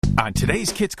On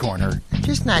today's Kids Corner, I'm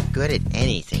just not good at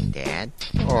anything, Dad.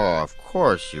 Oh, of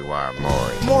course you are,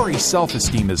 Maury. Maury's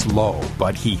self-esteem is low,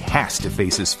 but he has to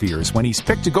face his fears when he's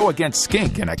picked to go against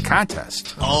Skink in a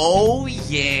contest. Oh,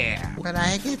 yeah. But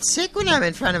I get sick when I'm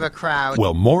in front of a crowd.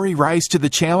 Will Maury rise to the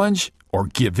challenge or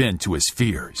give in to his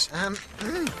fears?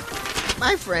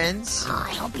 My friends. Oh,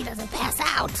 I hope he doesn't pass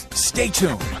out. Stay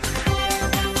tuned.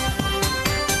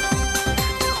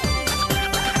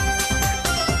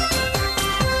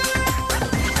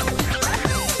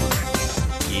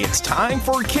 It's time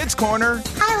for Kids Corner.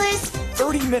 Hi, Liz.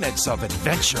 30 minutes of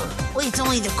adventure. Well, it's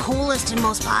only the coolest and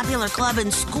most popular club in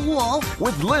school.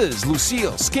 With Liz,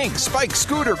 Lucille, Skink, Spike,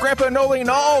 Scooter, Grandpa Noli, and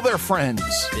all their friends.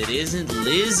 It isn't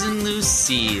Liz and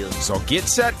Lucille. So get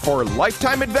set for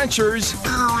lifetime adventures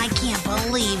Oh, I can't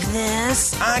believe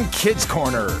this. on Kids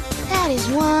Corner. That is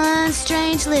one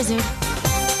strange lizard.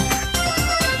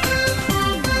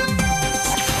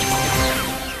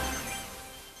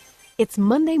 It's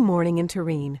Monday morning in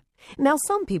Turin. Now,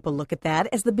 some people look at that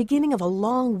as the beginning of a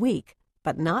long week,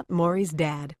 but not Maury's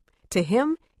dad. To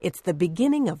him, it's the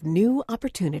beginning of new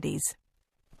opportunities.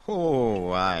 Oh,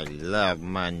 I love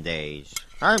Mondays.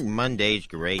 Aren't Mondays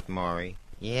great, Maury?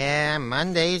 Yeah,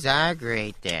 Mondays are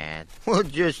great, Dad. Well,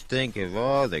 just think of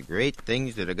all the great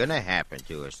things that are going to happen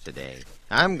to us today.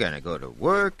 I'm going to go to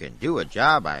work and do a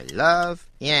job I love.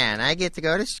 Yeah, and I get to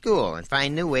go to school and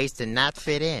find new ways to not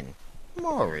fit in.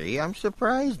 Maury, I'm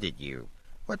surprised at you.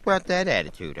 What brought that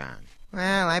attitude on?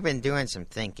 Well, I've been doing some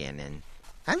thinking, and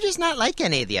I'm just not like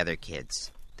any of the other kids.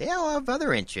 They all have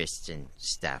other interests and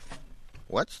stuff.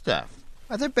 What stuff?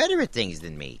 Well, they're better at things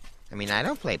than me. I mean, I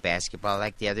don't play basketball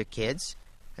like the other kids.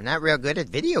 I'm not real good at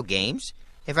video games.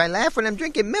 If I laugh when I'm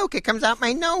drinking milk, it comes out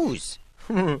my nose.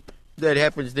 That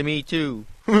happens to me, too.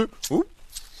 Oop.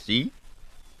 See?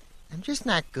 I'm just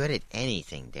not good at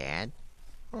anything, Dad.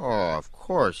 Oh, of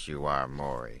course you are,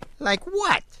 Maury. Like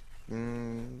what?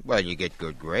 Well, you get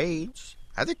good grades.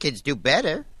 Other kids do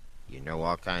better. You know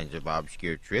all kinds of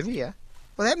obscure trivia.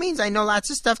 Well, that means I know lots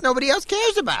of stuff nobody else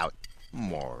cares about.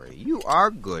 Maury, you are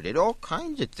good at all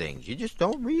kinds of things. You just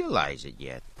don't realize it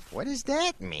yet. What does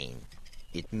that mean?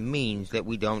 It means that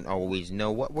we don't always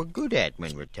know what we're good at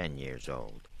when we're 10 years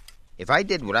old. If I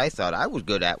did what I thought I was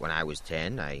good at when I was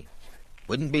 10, I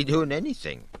wouldn't be doing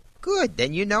anything. Good,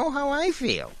 then you know how I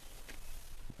feel.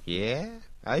 Yeah,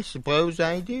 I suppose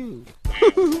I do.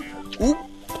 Oop,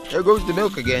 there goes the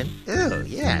milk again. Oh,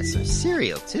 yeah, some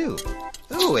cereal, too.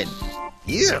 Oh, and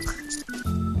yuck.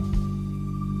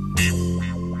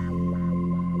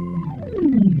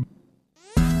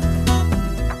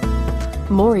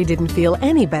 Maury didn't feel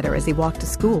any better as he walked to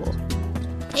school.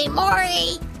 Hey,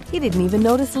 Maury! He didn't even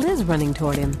notice Liz running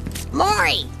toward him.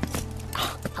 Maury!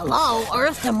 Hello,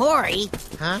 Earth to Maury.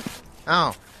 Huh?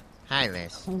 Oh, hi,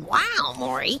 Liz. Wow,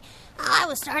 Maury. I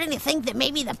was starting to think that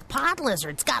maybe the pot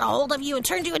lizards got a hold of you and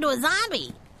turned you into a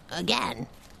zombie. Again.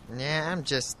 Yeah, I'm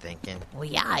just thinking. Well,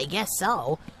 yeah, I guess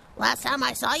so. Last time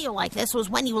I saw you like this was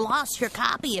when you lost your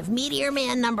copy of Meteor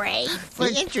Man number 8.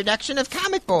 The introduction of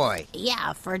Comic Boy.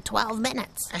 Yeah, for 12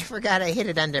 minutes. I forgot I hid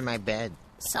it under my bed.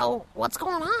 So, what's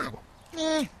going on?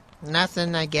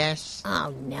 Nothing, I guess.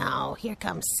 Oh, no. Here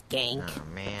comes Skink. Oh,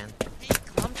 man. Hey,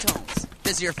 Clumptones,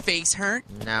 does your face hurt?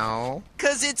 No.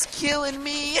 'Cause it's killing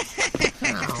me.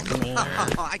 Oh, man.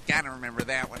 Oh, I gotta remember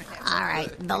that one. All right,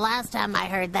 the last time I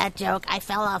heard that joke, I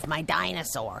fell off my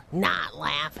dinosaur, not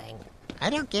laughing.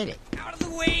 I don't get it. Out of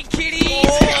the way, kitties!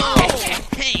 Oh.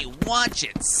 Hey, watch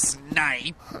it,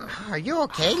 snipe. Are you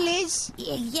okay, Liz?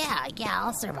 Yeah,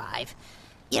 I'll survive.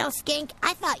 You know, Skink,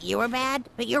 I thought you were bad,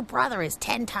 but your brother is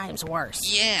 10 times worse.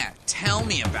 Yeah, tell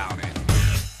me about it.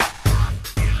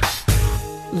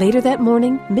 Later that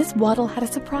morning, Miss Waddle had a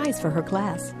surprise for her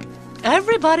class.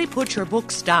 Everybody put your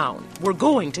books down. We're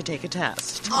going to take a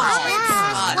test. A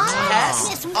test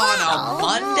Miss on Waddle. a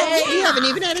Monday? We haven't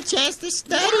even had a chance to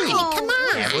study. Come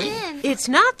on. Have we? It's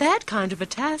not that kind of a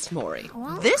test, Maury.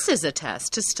 This is a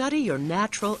test to study your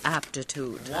natural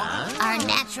aptitude. Our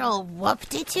natural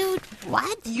whooptitude?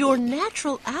 What? Your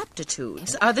natural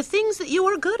aptitudes are the things that you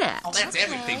are good at. Oh, that's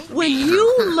everything for When me.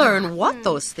 you learn what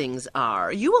those things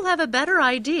are, you will have a better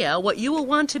idea what you will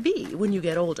want to be when you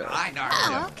get older. I know.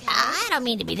 I don't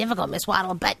mean to be difficult, Miss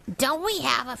Waddle, but don't we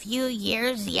have a few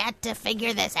years yet to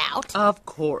figure this out? Of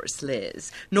course,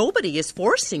 Liz. Nobody is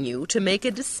forcing you to make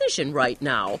a decision right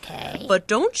now. Okay. But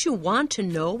don't you want to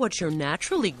know what you're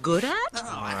naturally good at?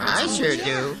 I sure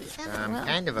do. I'm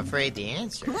kind of afraid the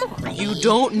answer. You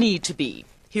don't need to be.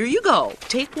 Here you go.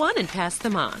 Take one and pass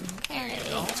them on.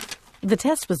 The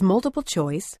test was multiple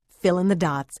choice, fill in the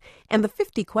dots, and the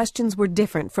 50 questions were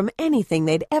different from anything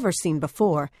they'd ever seen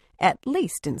before, at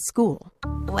least in school.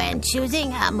 When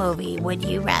choosing a movie, would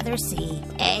you rather see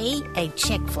A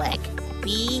chick flick,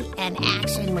 B, an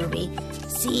action movie,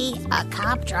 C, a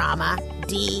cop drama,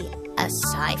 D, a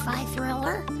sci-fi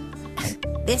thriller?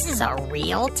 This is a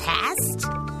real test?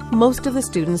 Most of the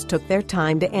students took their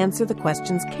time to answer the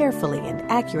questions carefully and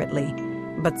accurately,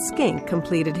 but Skink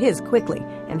completed his quickly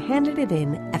and handed it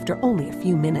in after only a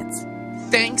few minutes.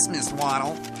 Thanks, Miss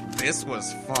Waddle. This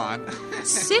was fun.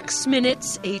 6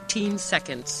 minutes, 18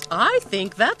 seconds. I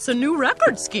think that's a new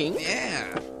record, Skink.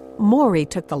 Yeah. Maury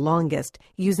took the longest,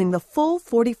 using the full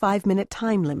 45-minute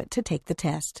time limit to take the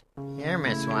test. Here,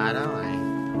 Miss Waddle,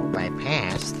 I hope I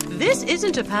passed. This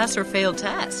isn't a pass or fail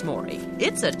test, Maury.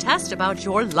 It's a test about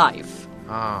your life.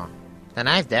 Oh, then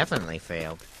I've definitely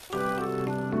failed.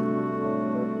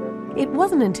 It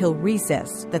wasn't until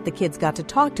recess that the kids got to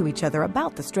talk to each other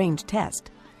about the strange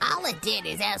test. All it did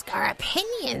is ask our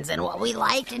opinions and what we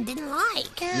liked and didn't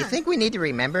like. You think we need to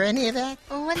remember any of that?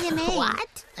 Well, what do you mean?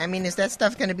 What? I mean, is that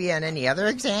stuff going to be on any other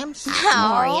exams? Maury,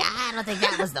 I don't think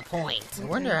that was the point. I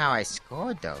wonder how I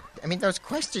scored, though. I mean, those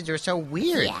questions are so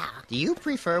weird. Yeah. Do you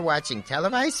prefer watching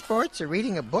televised sports or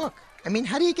reading a book? I mean,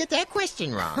 how do you get that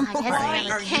question wrong? Why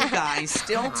are you guys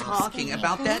still talking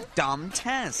about that dumb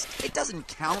test? It doesn't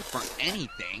count for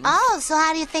anything. Oh, so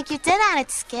how do you think you did on it,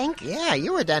 Skink? Yeah,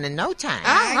 you were done in no time.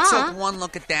 I took one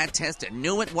look at that test and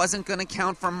knew it wasn't going to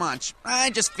count for much. I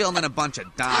just filled in a bunch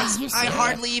of dots. You I said-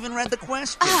 hardly even read the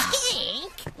question.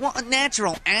 Skink? Well, a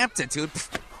natural aptitude,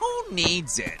 pff, who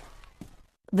needs it?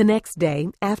 The next day,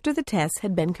 after the tests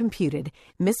had been computed,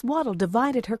 Miss Waddle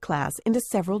divided her class into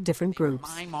several different groups.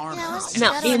 My marbles. Yeah, let's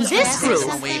Now, Shut in up, this Jess. group,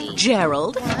 Something.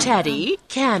 Gerald, Teddy,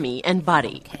 Cammy, and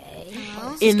Buddy.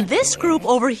 In this group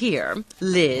over here,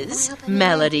 Liz,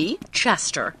 Melody,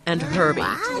 Chester, and Herbie.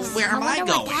 Where am I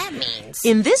wonder what going? that means.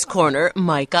 In this corner,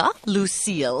 Micah,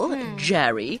 Lucille,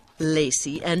 Jerry,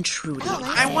 Lacey, and Trudy.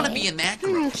 I want to be in that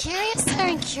group. Curiouser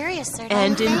and curiouser.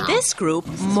 And don't in they? this group,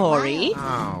 Maury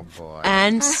Oh, boy.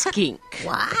 and Skink.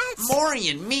 What? Maury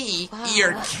and me?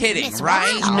 You're kidding,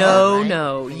 right?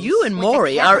 No, you and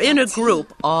Maury are in a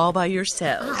group all by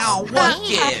yourselves. Oh, what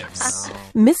gives?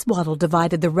 Miss Waddle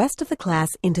divided the rest of the class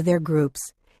into their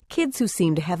groups. Kids who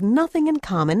seemed to have nothing in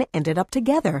common ended up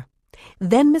together.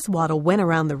 Then Miss Waddle went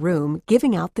around the room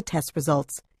giving out the test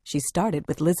results. She started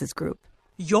with Liz's group.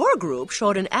 Your group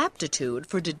showed an aptitude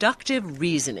for deductive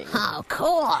reasoning. Oh,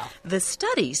 cool. The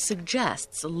study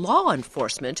suggests law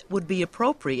enforcement would be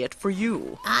appropriate for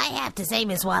you. I have to say,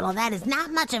 Miss Waddle, that is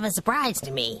not much of a surprise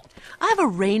to me. I've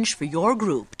arranged for your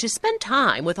group to spend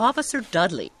time with Officer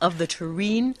Dudley of the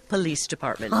Tureen Police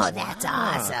Department. Oh, that's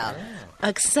awesome.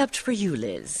 Except for you,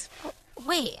 Liz.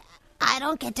 Wait, I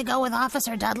don't get to go with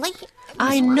Officer Dudley?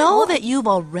 I know that you've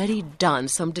already done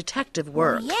some detective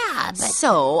work. Yeah, but...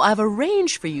 So I've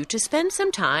arranged for you to spend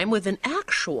some time with an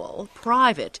actual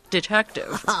private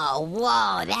detective. Oh,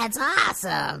 whoa, that's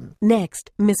awesome. Next,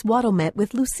 Miss Waddle met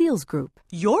with Lucille's group.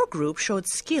 Your group showed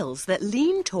skills that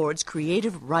lean towards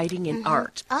creative writing and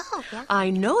art. Oh, yeah. I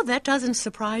know that doesn't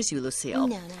surprise you, Lucille,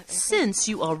 No, not really. since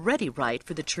you already write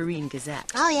for the Tureen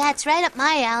Gazette. Oh, yeah, it's right up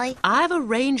my alley. I've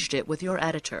arranged it with your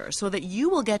editor so that you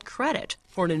will get credit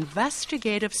for an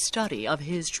investigative study of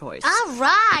his choice. All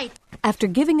right. After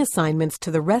giving assignments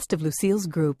to the rest of Lucille's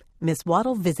group, Miss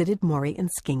Waddle visited Maury and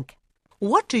Skink.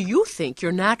 What do you think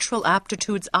your natural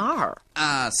aptitudes are?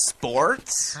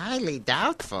 Sports? Highly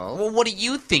doubtful. Well, what do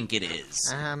you think it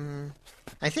is?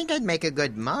 I think I'd make a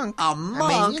good monk. A I mean,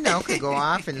 monk? you know, could go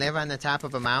off and live on the top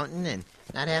of a mountain and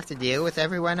not have to deal with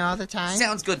everyone all the time.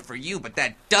 Sounds good for you, but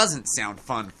that doesn't sound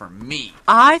fun for me.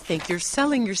 I think you're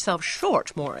selling yourself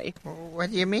short, Maury.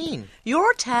 What do you mean?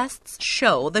 Your tests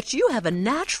show that you have a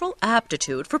natural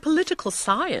aptitude for political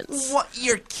science. What?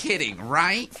 You're kidding,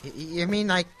 right? You mean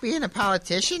like being a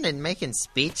politician and making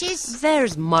speeches?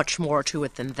 There's much more to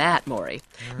it than that, Maury.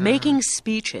 Making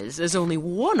speeches is only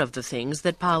one of the things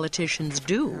that politicians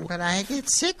do. But I get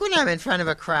sick when I'm in front of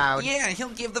a crowd. Yeah, he'll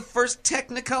give the first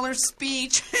Technicolor speech.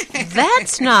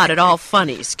 That's not at all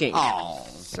funny, Skink. Oh.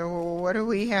 So what do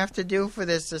we have to do for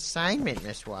this assignment,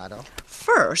 Miss Waddle?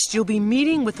 First, you'll be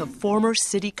meeting with a former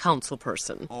city council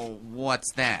person. Oh,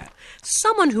 what's that?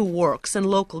 Someone who works in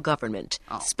local government,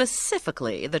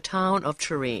 specifically the town of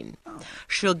Tureen.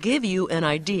 She'll give you an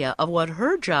idea of what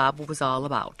her job was all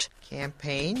about.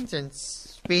 Campaigns and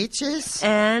speeches?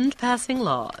 And passing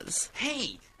laws.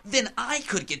 Hey, then I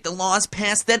could get the laws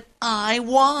passed that I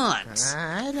want.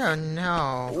 I don't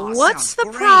know. What's sounds the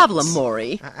great. problem,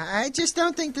 Maury? I just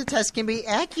don't think the test can be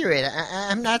accurate.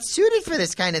 I'm not suited for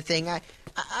this kind of thing.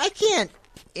 I can't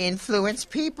influence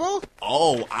people.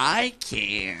 Oh, I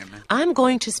can. I'm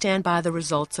going to stand by the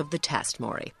results of the test,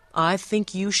 Maury. I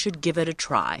think you should give it a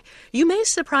try. You may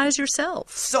surprise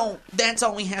yourself. So that's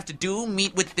all we have to do?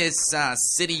 Meet with this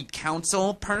city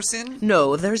council person?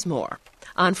 No, there's more.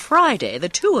 On Friday, the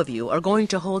two of you are going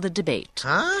to hold a debate.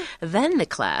 Huh? Then the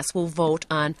class will vote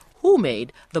on who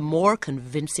made the more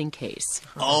convincing case.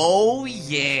 Oh,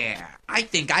 yeah. I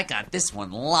think I got this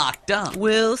one locked up.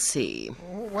 We'll see.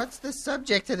 What's the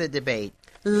subject of the debate?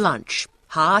 Lunch.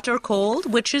 Hot or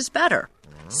cold, which is better?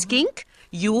 Skink,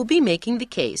 you will be making the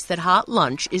case that hot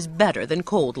lunch is better than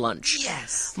cold lunch.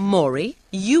 Yes. Maury,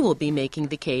 you will be making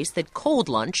the case that cold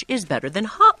lunch is better than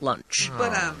hot lunch.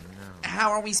 But,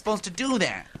 how are we supposed to do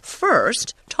that?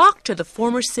 First, talk to the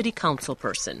former city council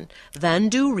person. Then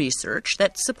do research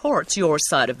that supports your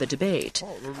side of the debate.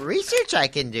 Research I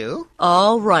can do.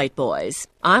 All right, boys.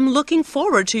 I'm looking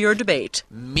forward to your debate.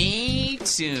 Me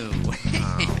too.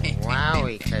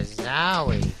 Wowie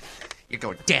kazowie. You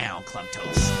go down, Club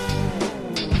Toast.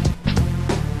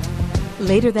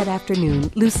 Later that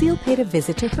afternoon, Lucille paid a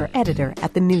visit to her editor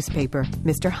at the newspaper,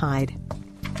 Mr. Hyde.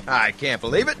 I can't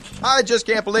believe it. I just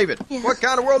can't believe it. Yeah. What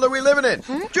kind of world are we living in?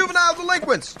 Juvenile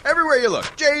delinquents. Everywhere you look.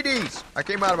 JDs. I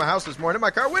came out of my house this morning. My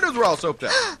car windows were all soaked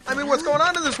up. I mean, what's going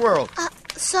on in this world?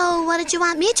 So what did you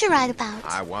want me to write about?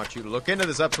 I want you to look into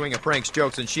this upswing of pranks,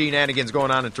 jokes, and shenanigans going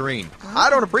on in Turin.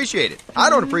 I don't appreciate it. I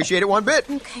don't appreciate it one bit.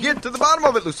 Okay. Get to the bottom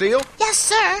of it, Lucille. Yes,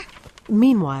 sir.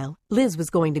 Meanwhile, Liz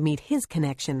was going to meet his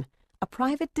connection, a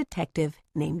private detective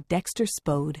named Dexter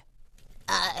Spode.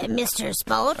 Mr.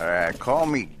 Spode? Call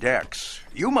me Dex.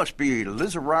 You must be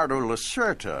Lizardo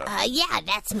Lacerta. Yeah,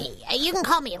 that's me. You can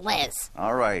call me Liz.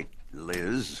 All right,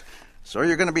 Liz. So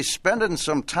you're going to be spending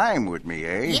some time with me,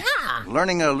 eh? Yeah.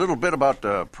 Learning a little bit about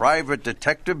the private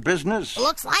detective business?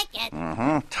 Looks like it.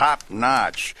 Mm-hmm. Top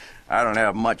notch. I don't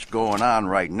have much going on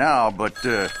right now, but,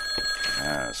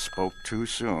 spoke too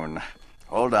soon.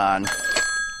 Hold on.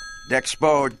 Dex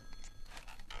Spode.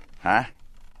 Huh?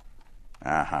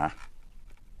 Uh-huh.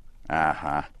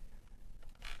 Uh-huh.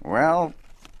 Well,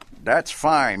 that's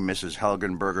fine, Mrs.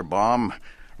 Helgenberger-Baum.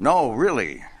 No,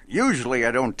 really. Usually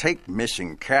I don't take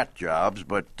missing cat jobs,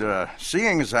 but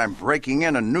seeing as I'm breaking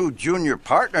in a new junior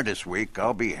partner this week,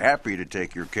 I'll be happy to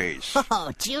take your case.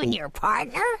 Oh, junior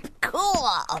partner? Cool.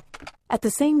 At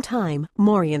the same time,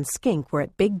 Maury and Skink were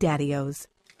at Big Daddy-O's.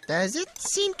 Does it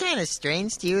seem kind of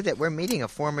strange to you that we're meeting a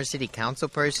former city council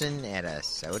person at a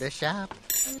soda shop?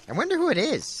 I wonder who it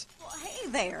is. Hey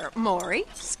there, Maury,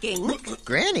 Skink.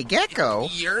 Granny Gecko?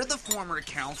 You're the former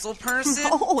council person?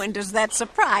 Oh, and does that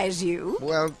surprise you?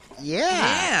 Well, yeah.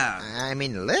 Yeah. I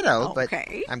mean, a little,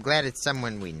 Okay. but I'm glad it's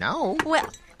someone we know. Well,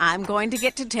 I'm going to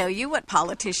get to tell you what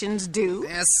politicians do.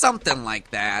 Something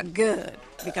like that. Good,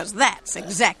 because that's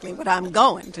exactly what I'm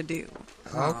going to do.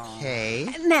 Okay.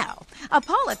 Now, a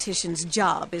politician's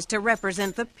job is to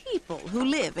represent the people who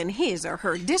live in his or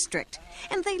her district,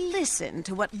 and they listen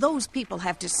to what those people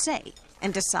have to say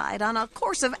and decide on a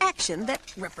course of action that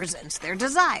represents their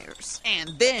desires.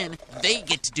 And then they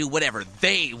get to do whatever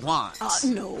they want.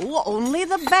 No, only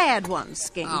the bad ones,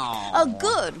 Skink. Oh. A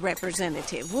good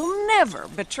representative will never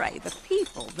betray the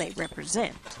people they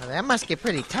represent. Well, that must get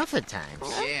pretty tough at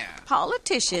times. Yeah.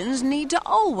 Politicians need to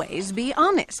always be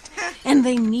honest, and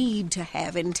they need to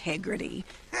have integrity.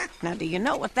 Now, do you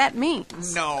know what that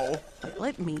means? No. Well,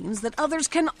 it means that others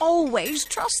can always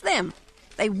trust them.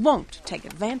 They won't take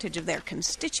advantage of their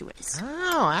constituents.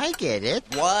 Oh, I get it.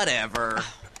 Whatever.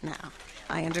 Now,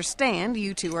 I understand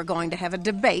you two are going to have a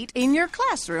debate in your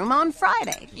classroom on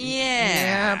Friday.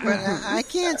 Yeah. But I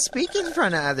can't speak in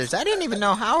front of others. I didn't even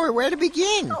know how or where to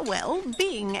begin. Oh, well,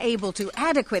 being able to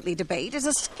adequately debate is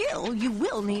a skill you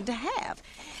will need to have.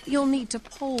 You'll need to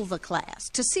poll the class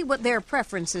to see what their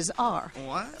preferences are.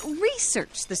 What?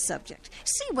 Research the subject.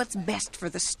 See what's best for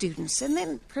the students and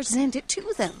then present it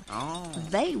to them. Oh.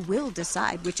 They will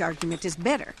decide which argument is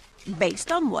better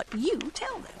based on what you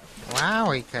tell them.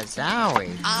 Wowie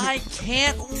kazowie. I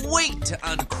can't wait to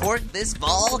uncork this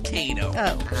volcano.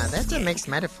 Oh. That's a mixed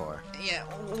metaphor. Yeah,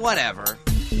 whatever.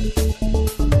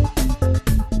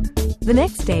 The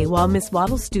next day, while Miss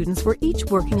Waddle's students were each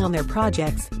working on their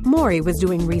projects, Maury was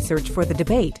doing research for the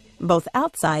debate, both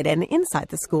outside and inside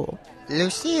the school.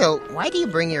 Lucille, why do you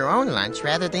bring your own lunch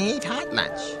rather than eat hot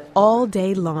lunch? All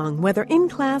day long, whether in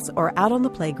class or out on the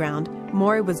playground,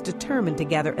 Maury was determined to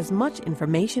gather as much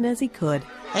information as he could.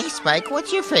 Hey, Spike,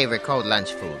 what's your favorite cold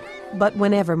lunch food? But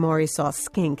whenever Maury saw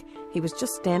Skink, he was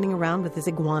just standing around with his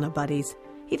iguana buddies.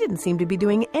 He didn't seem to be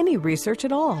doing any research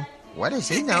at all. What does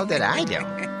he know that I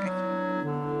don't?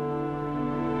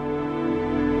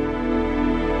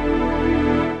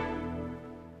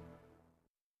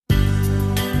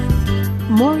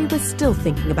 Maury was still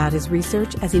thinking about his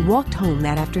research as he walked home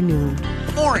that afternoon.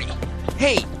 Maury!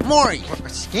 Hey, Maury!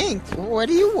 Skink, what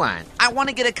do you want? I want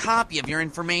to get a copy of your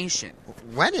information.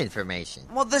 What information?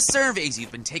 Well, the surveys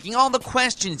you've been taking, all the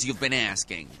questions you've been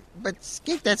asking. But,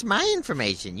 Skink, that's my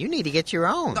information. You need to get your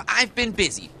own. No, I've been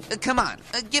busy. Come on,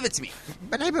 give it to me.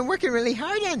 But I've been working really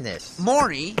hard on this.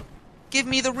 Maury, give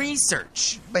me the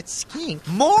research. But, Skink...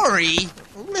 Maury!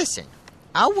 Listen,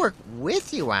 I'll work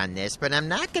with you on this, but I'm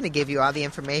not going to give you all the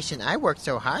information I worked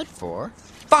so hard for.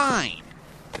 Fine.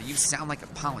 But you sound like a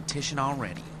politician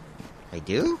already. I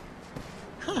do?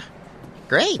 Huh.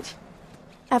 Great.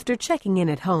 After checking in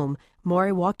at home,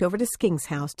 Maury walked over to Skink's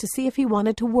house to see if he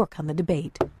wanted to work on the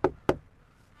debate.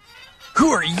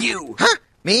 Who are you? Huh?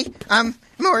 Me?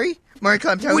 Maury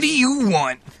Clubtoes. What do you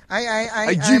want?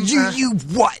 You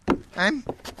what? I'm,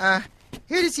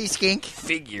 here to see Skink.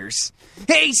 Figures.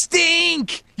 Hey,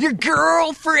 Stink! Your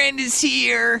girlfriend is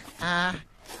here!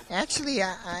 Actually,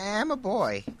 I am a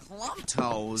boy.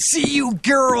 Clubtoes. See you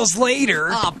girls later.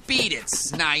 Oh, beat it,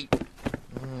 Snipe.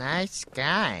 Nice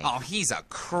guy. Oh, he's a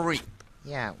creep.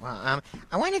 Yeah, well,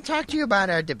 I want to talk to you about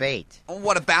our debate.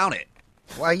 What about it?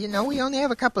 Well, you know, we only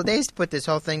have a couple of days to put this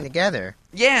whole thing together.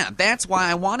 Yeah, that's why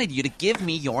I wanted you to give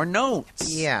me your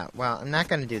notes. Yeah, well, I'm not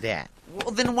going to do that.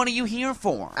 Well, then what are you here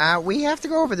for? We have to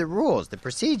go over the rules, the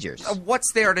procedures.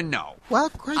 What's there to know? Well,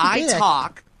 quite a bit. I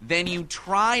talk, then you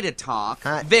try to talk,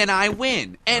 then I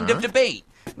win. End of debate.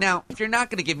 Now, if you're not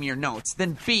going to give me your notes,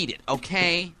 then beat it,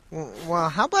 okay? Well,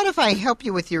 how about if I help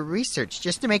you with your research,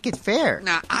 just to make it fair?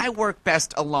 Now, I work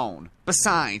best alone.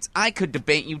 Besides, I could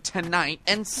debate you tonight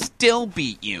and still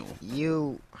beat you.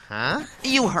 You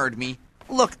heard me.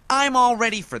 Look, I'm all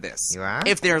ready for this. You are?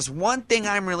 If there's one thing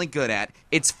I'm really good at,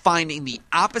 it's finding the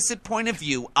opposite point of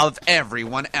view of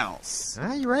everyone else.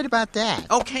 You're right about that.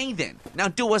 Okay, then. Now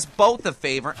do us both a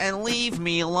favor and leave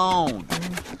me alone.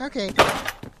 Okay.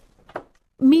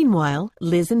 Meanwhile,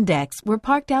 Liz and Dex were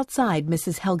parked outside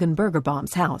Mrs. Helgen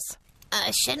Burgerbaum's house.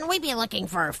 Shouldn't we be looking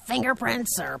for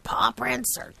fingerprints or paw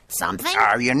prints or something?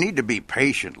 You need to be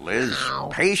patient, Liz. Ow.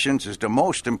 Patience is the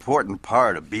most important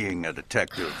part of being a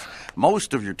detective.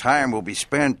 Most of your time will be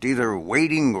spent either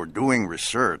waiting or doing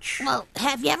research. Well,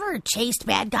 have you ever chased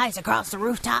bad guys across the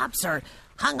rooftops or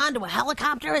hung onto a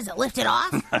helicopter as it lifted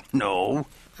off? No.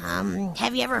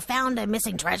 Have you ever found a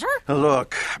missing treasure?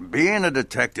 Look, being a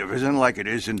detective isn't like it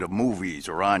is in the movies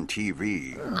or on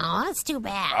TV. Oh, that's too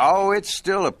bad. Oh, it's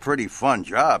still a pretty fun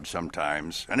job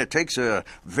sometimes, and it takes a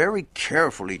very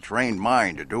carefully trained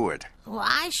mind to do it. Well,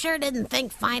 I sure didn't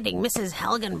think finding Mrs.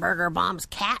 Helgen Burgerbaum's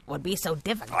cat would be so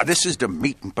difficult. This is the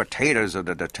meat and potatoes of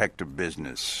the detective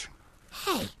business.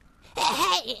 Hey,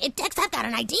 Dex, I've got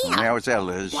an idea. Yeah, what's that,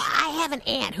 Liz? Well, I have an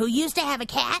aunt who used to have a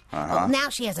cat. Well, now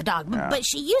she has a dog, but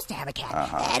she used to have a cat.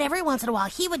 And every once in a while,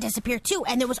 he would disappear, too,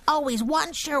 and there was always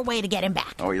one sure way to get him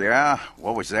back. Oh, yeah?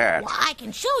 What was that? Well, I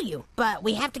can show you, but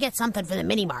we have to get something for the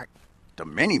mini-mart. The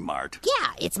mini-mart?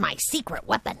 Yeah, it's my secret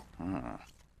weapon.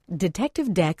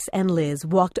 Detective Dex and Liz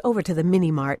walked over to the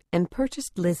mini-mart and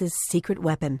purchased Liz's secret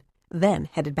weapon, then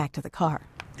headed back to the car.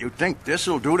 You think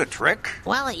this'll do the trick?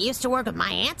 Well, it used to work with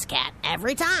my aunt's cat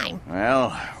every time.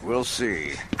 Well, we'll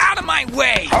see. Out of my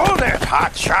way! Hold it,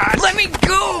 hotshot! Let me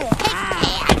go!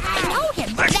 Hey, I know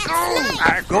him. Let's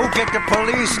go! Go get the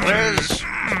police, Liz!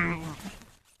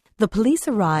 The police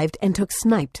arrived and took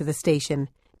Snipe to the station.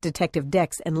 Detective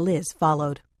Dex and Liz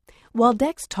followed. While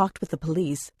Dex talked with the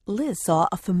police, Liz saw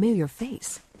a familiar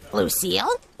face. Lucille,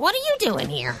 what are you doing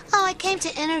here? Oh, I came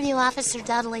to interview Officer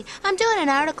Dudley. I'm doing an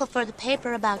article for the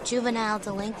paper about juvenile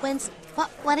delinquents.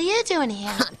 What are you doing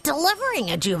here?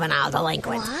 Delivering a juvenile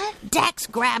delinquent. What? Dex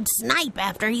grabbed Snipe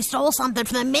after he stole something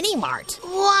from the mini-mart.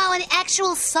 Wow, an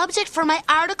actual subject for my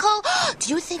article?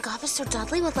 Do you think Officer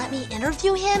Dudley would let me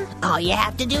interview him? All you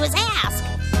have to do is ask.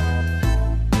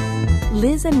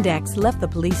 Liz and Dex left the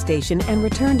police station and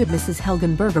returned to Mrs.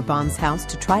 Helgen Burgerbaum's house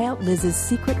to try out Liz's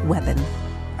secret weapon.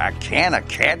 A can of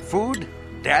cat food?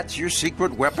 That's your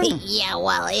secret weapon? Yeah,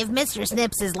 well, if Mr.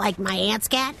 Snips is like my aunt's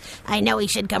cat, I know he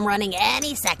should come running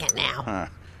any second now.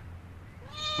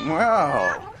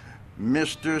 Well,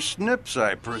 Mr. Snips,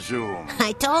 I presume.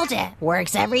 I told you,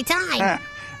 works every time.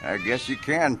 I guess you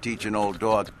can teach an old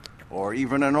dog, or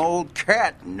even an old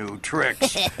cat, new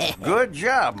tricks. Good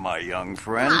job, my young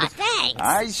friend. Aw, thanks.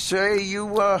 I say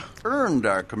you earned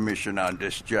our commission on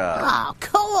this job. Oh,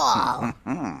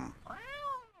 cool.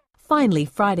 Finally,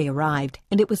 Friday arrived,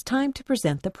 and it was time to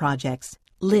present the projects.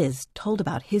 Liz told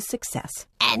about his success.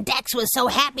 And Dex was so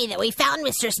happy that we found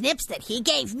Mr. Snips that he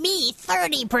gave me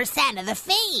 30% of the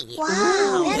fee.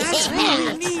 Wow, that's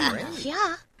really neat.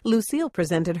 Yeah. Lucille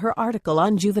presented her article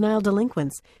on juvenile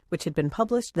delinquents, which had been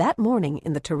published that morning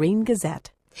in the Turin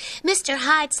Gazette. Mr.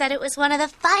 Hyde said it was one of the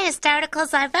finest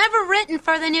articles I've ever written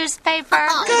for the newspaper.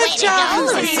 Good job,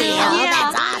 Lucille.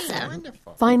 Yeah. That's awesome.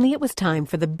 Wonderful. Finally, it was time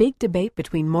for the big debate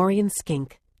between Maury and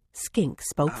Skink. Skink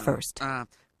spoke first.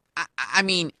 I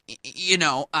mean, you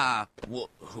know,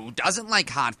 who doesn't like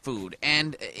hot food?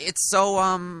 And it's so,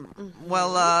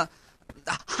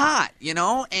 hot, you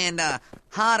know? And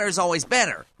hotter is always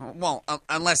better. Well,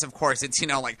 unless, of course, it's, you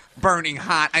know, like burning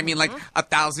hot. I mean, like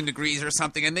 1,000 degrees or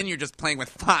something, and then you're just playing with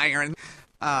fire. And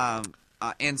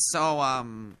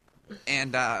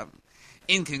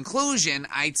in conclusion,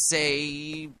 I'd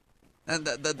say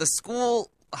the school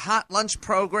hot lunch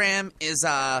program is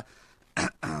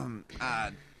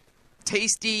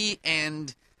tasty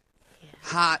and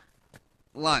hot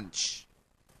lunch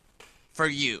for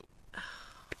you.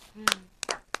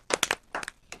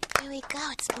 Here we go.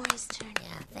 It's Maury's turn.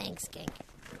 Yeah, thanks, Skink.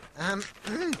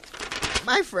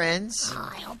 My friends,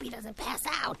 Oh, I hope he doesn't pass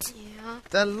out. Yeah.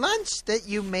 the lunch that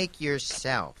you make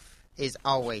yourself is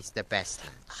always the best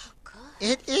lunch. Oh, good.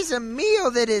 It is a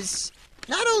meal that is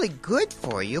not only good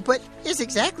for you, but is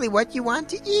exactly what you want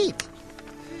to eat.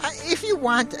 If you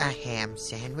want a ham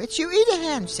sandwich, you eat a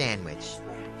ham sandwich.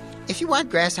 If you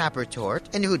want grasshopper torte,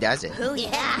 and who doesn't? Oh,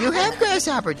 yeah. You have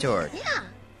grasshopper torte. Yeah.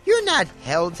 You're not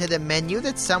held to the menu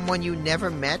that someone you never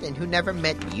met and who never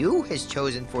met you has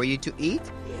chosen for you to eat.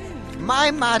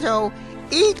 My motto,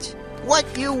 eat what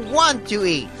you want to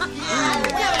eat.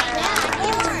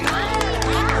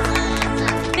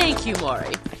 Thank you,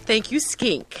 Maury. Thank you,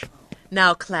 Skink.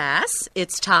 Now, class,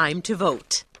 it's time to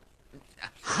vote.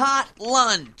 Hot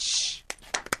lunch.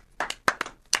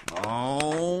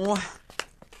 Oh.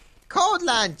 Cold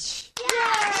lunch.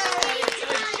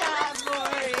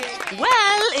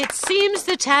 Well, it seems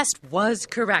the test was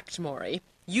correct, Maury.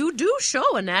 You do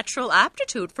show a natural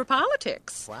aptitude for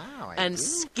politics. Wow, I And do.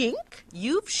 Skink,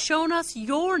 you've shown us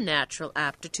your natural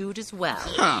aptitude as well.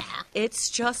 Huh. It's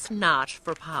just not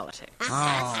for politics.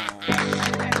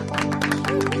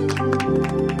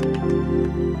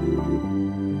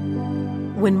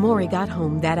 When Maury got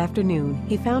home that afternoon,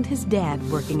 he found his dad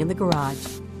working in the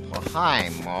garage. Well, hi,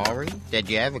 Maury. Did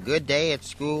you have a good day at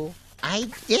school? I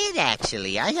did,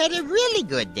 actually. I had a really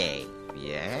good day.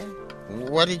 Yeah?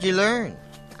 What did you learn?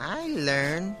 I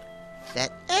learned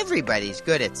that everybody's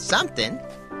good at something.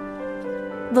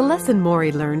 The lesson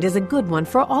Maury learned is a good one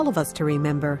for all of us to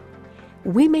remember.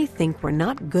 We may think we're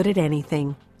not good at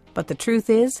anything, but the truth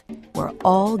is, we're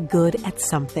all good at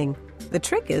something. The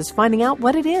trick is finding out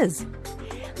what it is.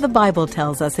 The Bible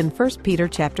tells us in 1 Peter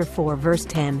chapter 4, verse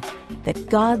 10, that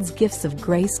God's gifts of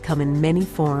grace come in many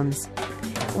forms.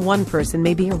 One person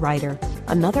may be a writer,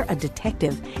 another a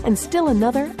detective, and still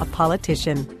another a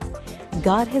politician.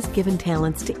 God has given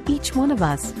talents to each one of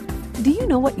us. Do you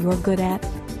know what you're good at?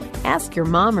 Ask your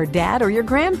mom or dad or your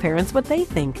grandparents what they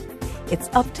think. It's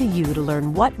up to you to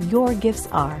learn what your gifts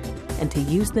are and to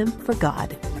use them for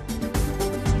God.